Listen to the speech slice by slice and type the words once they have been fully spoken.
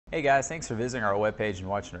Hey guys, thanks for visiting our webpage and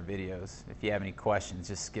watching our videos. If you have any questions,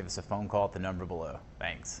 just give us a phone call at the number below.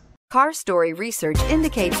 Thanks. Car Story research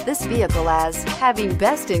indicates this vehicle as having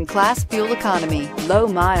best-in-class fuel economy, low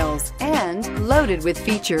miles, and loaded with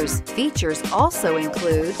features. Features also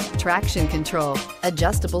include traction control,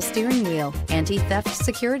 adjustable steering wheel, anti-theft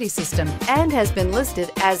security system, and has been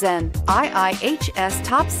listed as an IIHS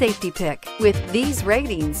top safety pick with these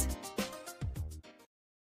ratings.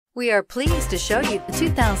 We are pleased to show you the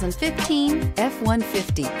 2015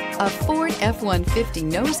 F-150. A Ford F-150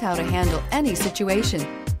 knows how to handle any situation.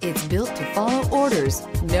 It's built to follow orders,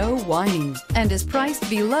 no whining, and is priced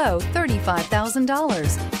below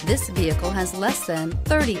 $35,000. This vehicle has less than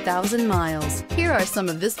 30,000 miles. Here are some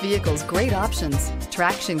of this vehicle's great options: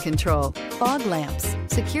 traction control, fog lamps,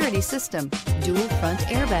 security system, dual front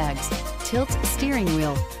airbags, tilt steering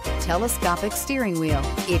wheel, telescopic steering wheel.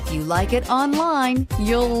 If you like it online,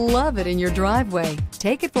 you'll love it in your driveway.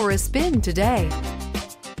 Take it for a spin today.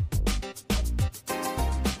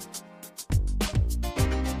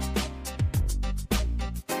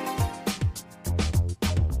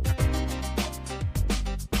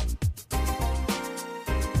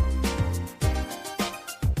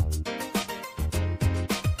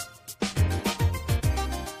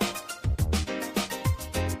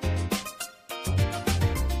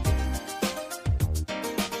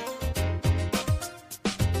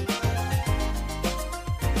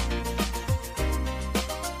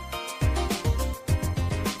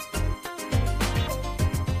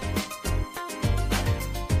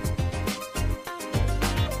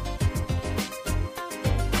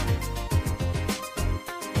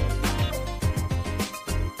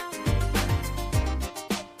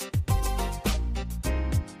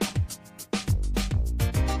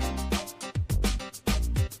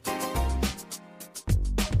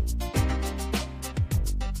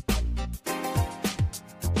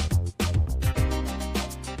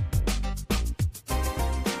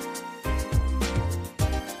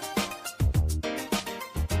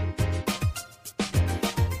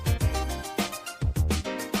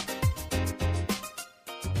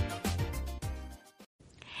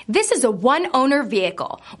 This is a one-owner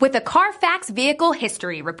vehicle with a Carfax Vehicle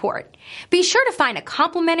History Report. Be sure to find a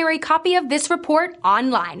complimentary copy of this report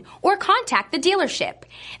online or contact the dealership.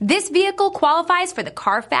 This vehicle qualifies for the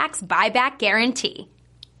Carfax Buyback Guarantee.